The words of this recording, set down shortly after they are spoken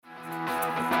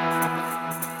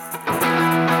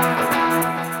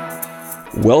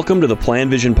Welcome to the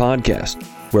PlanVision podcast,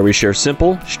 where we share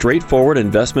simple, straightforward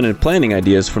investment and planning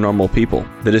ideas for normal people.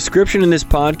 The description in this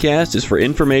podcast is for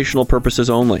informational purposes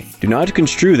only. Do not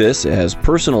construe this as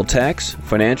personal tax,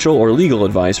 financial, or legal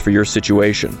advice for your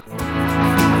situation.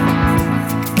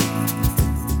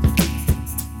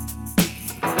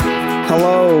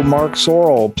 Hello, Mark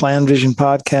Sorrell, PlanVision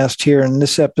podcast here. In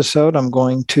this episode, I'm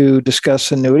going to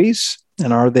discuss annuities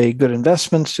and are they good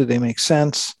investments? Do they make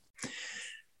sense?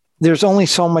 There's only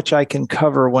so much I can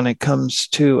cover when it comes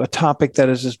to a topic that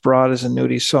is as broad as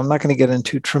annuities. So I'm not going to get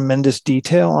into tremendous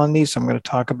detail on these. I'm going to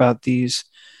talk about these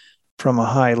from a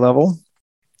high level.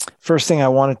 First thing I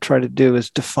want to try to do is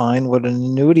define what an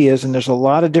annuity is. And there's a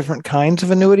lot of different kinds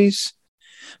of annuities.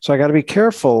 So I got to be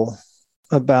careful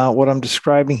about what I'm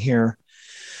describing here.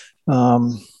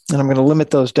 And I'm going to limit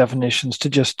those definitions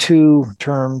to just two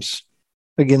terms.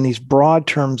 Again, these broad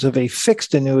terms of a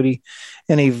fixed annuity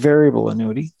and a variable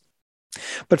annuity.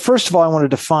 But first of all, I want to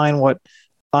define what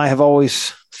I have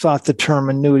always thought the term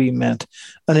annuity meant.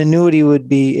 An annuity would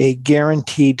be a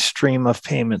guaranteed stream of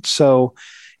payments. So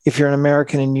if you're an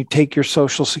American and you take your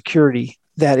Social Security,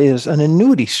 that is an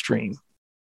annuity stream.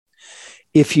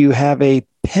 If you have a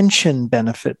pension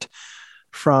benefit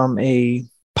from a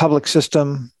public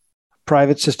system,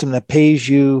 private system that pays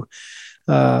you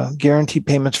guaranteed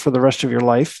payments for the rest of your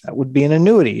life, that would be an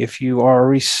annuity. If you are a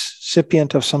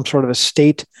recipient of some sort of a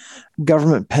state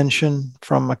government pension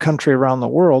from a country around the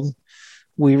world,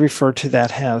 we refer to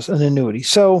that as an annuity.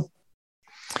 So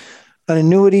an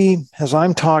annuity, as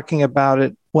I'm talking about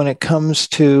it, when it comes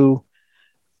to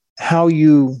how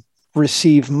you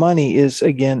receive money, is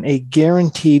again a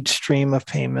guaranteed stream of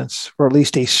payments, or at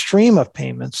least a stream of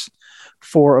payments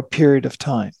for a period of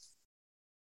time.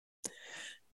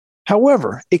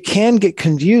 However, it can get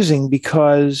confusing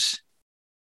because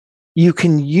you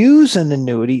can use an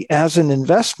annuity as an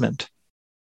investment,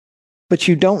 but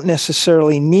you don't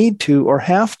necessarily need to or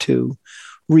have to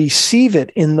receive it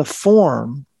in the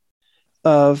form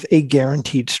of a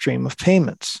guaranteed stream of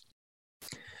payments.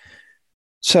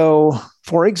 So,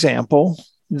 for example,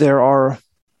 there are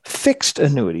fixed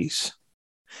annuities.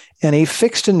 And a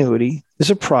fixed annuity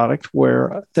is a product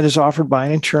that is offered by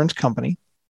an insurance company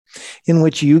in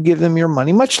which you give them your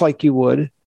money, much like you would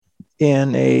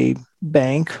in a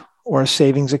bank or a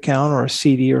savings account or a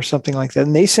CD or something like that.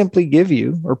 And they simply give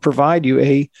you or provide you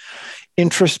a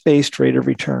interest-based rate of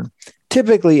return.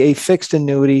 Typically, a fixed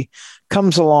annuity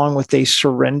comes along with a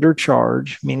surrender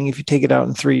charge, meaning if you take it out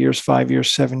in 3 years, 5 years,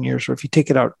 7 years, or if you take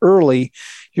it out early,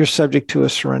 you're subject to a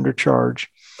surrender charge.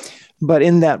 But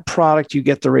in that product, you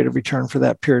get the rate of return for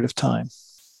that period of time.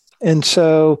 And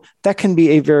so that can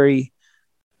be a very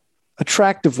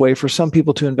attractive way for some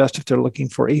people to invest if they're looking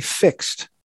for a fixed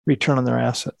return on their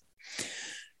asset.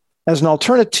 As an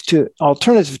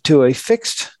alternative to a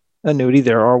fixed annuity,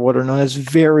 there are what are known as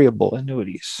variable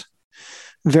annuities.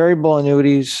 Variable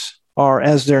annuities are,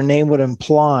 as their name would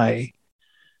imply,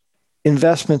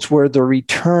 investments where the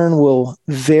return will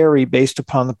vary based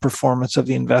upon the performance of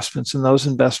the investments. And those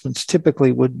investments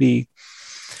typically would be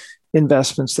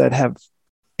investments that have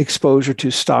exposure to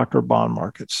stock or bond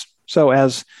markets. So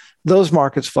as those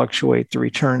markets fluctuate, the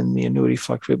return in the annuity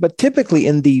fluctuates. But typically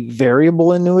in the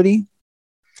variable annuity,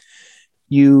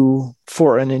 you,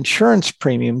 for an insurance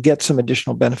premium, get some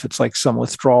additional benefits like some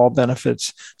withdrawal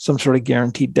benefits, some sort of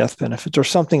guaranteed death benefits, or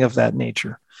something of that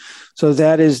nature. So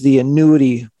that is the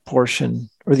annuity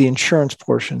portion or the insurance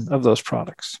portion of those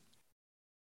products.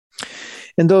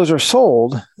 And those are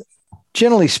sold,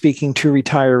 generally speaking, to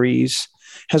retirees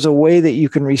as a way that you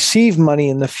can receive money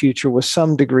in the future with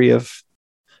some degree of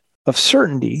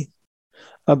certainty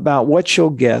about what you'll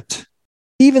get,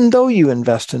 even though you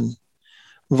invest in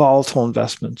volatile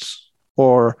investments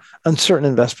or uncertain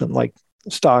investment like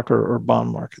stock or bond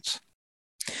markets.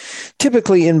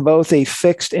 Typically, in both a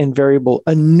fixed and variable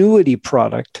annuity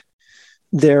product,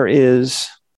 there is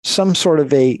some sort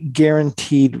of a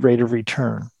guaranteed rate of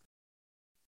return.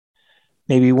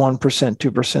 Maybe 1%, 2%,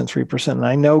 3%. And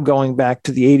I know going back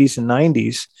to the 80s and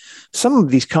 90s, some of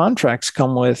these contracts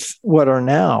come with what are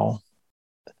now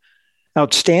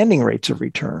outstanding rates of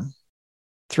return.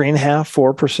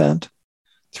 3.5%, 4%,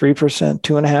 3%,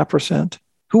 2.5%.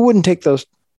 Who wouldn't take those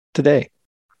today?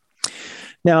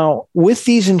 Now, with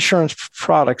these insurance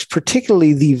products,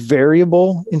 particularly the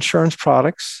variable insurance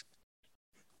products,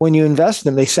 when you invest in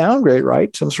them, they sound great,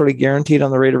 right? Some sort of guaranteed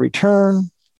on the rate of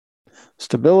return,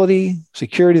 stability,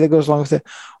 security that goes along with it.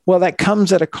 Well, that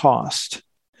comes at a cost.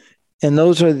 And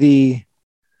those are the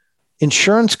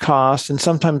insurance costs and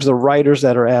sometimes the riders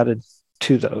that are added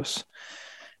to those.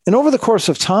 And over the course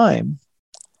of time,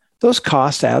 those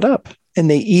costs add up and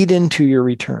they eat into your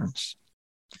returns.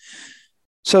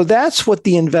 So that's what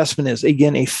the investment is.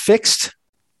 Again, a fixed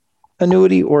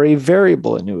annuity or a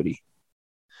variable annuity.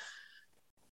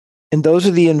 And those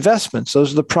are the investments.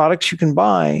 Those are the products you can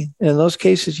buy. And in those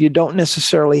cases, you don't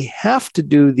necessarily have to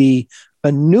do the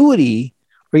annuity,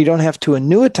 or you don't have to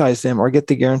annuitize them or get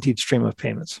the guaranteed stream of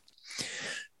payments.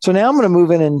 So now I'm going to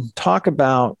move in and talk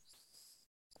about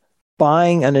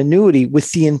buying an annuity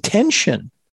with the intention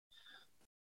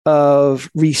of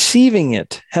receiving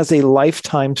it as a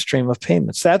lifetime stream of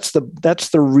payments. That's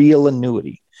the real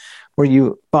annuity, where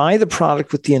you buy the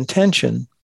product with the intention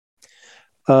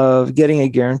of getting a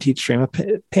guaranteed stream of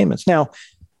payments. Now,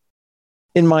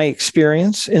 in my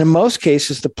experience, in most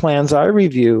cases, the plans I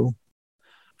review,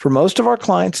 for most of our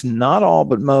clients, not all,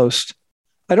 but most,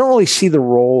 I don't really see the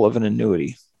role of an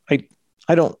annuity.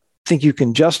 I don't think you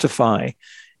can justify,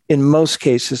 in most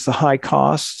cases, the high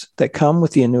costs that come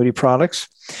with the annuity products.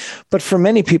 But for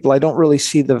many people, I don't really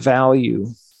see the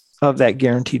value of that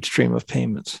guaranteed stream of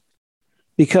payments.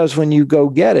 Because when you go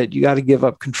get it, you got to give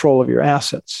up control of your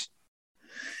assets.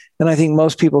 And I think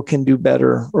most people can do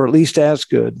better, or at least as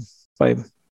good, by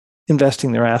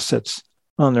investing their assets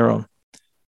on their own.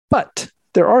 But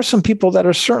there are some people that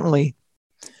are certainly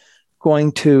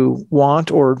going to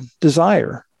want or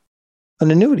desire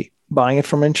an annuity, buying it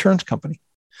from an insurance company.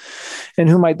 And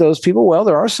who might those people? Well,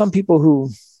 there are some people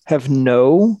who have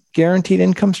no guaranteed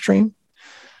income stream.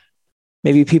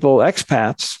 Maybe people,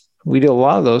 expats, we do a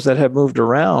lot of those that have moved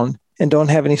around and don't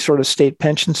have any sort of state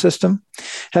pension system.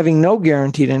 Having no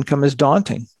guaranteed income is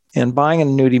daunting, and buying an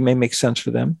annuity may make sense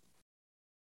for them.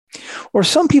 Or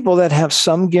some people that have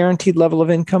some guaranteed level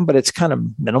of income, but it's kind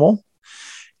of minimal,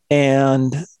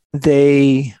 and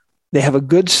they have a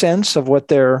good sense of what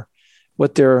their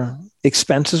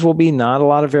expenses will be, not a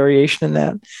lot of variation in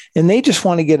that. And they just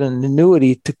want to get an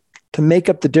annuity to make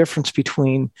up the difference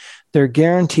between their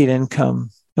guaranteed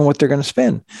income and what they're going to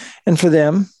spend. And for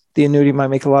them, the annuity might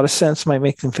make a lot of sense, might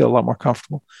make them feel a lot more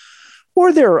comfortable.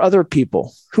 Or there are other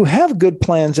people who have good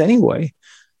plans anyway,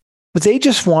 but they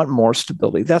just want more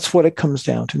stability. That's what it comes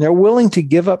down to. And they're willing to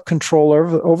give up control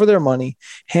over their money,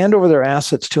 hand over their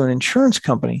assets to an insurance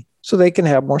company so they can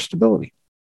have more stability.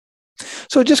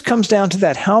 So it just comes down to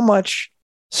that. How much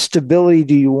stability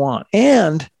do you want?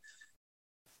 And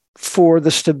for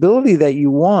the stability that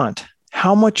you want,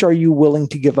 how much are you willing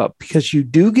to give up? Because you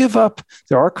do give up,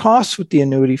 there are costs with the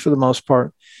annuity for the most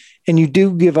part, and you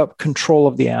do give up control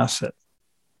of the asset.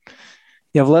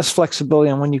 You have less flexibility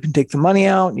on when you can take the money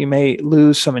out. You may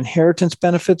lose some inheritance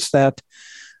benefits that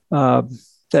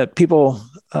people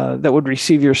that would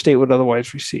receive your estate would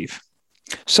otherwise receive.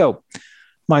 So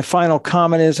my final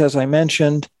comment is, as I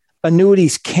mentioned,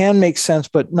 annuities can make sense,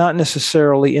 but not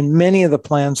necessarily in many of the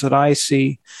plans that I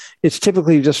see. It's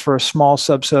typically just for a small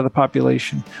subset of the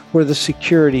population where the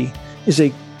security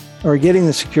or getting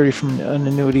the security from an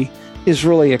annuity is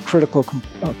really a critical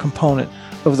component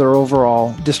of their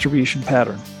overall distribution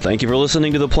pattern. Thank you for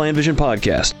listening to the PlanVision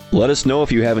podcast. Let us know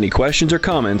if you have any questions or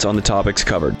comments on the topics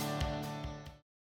covered.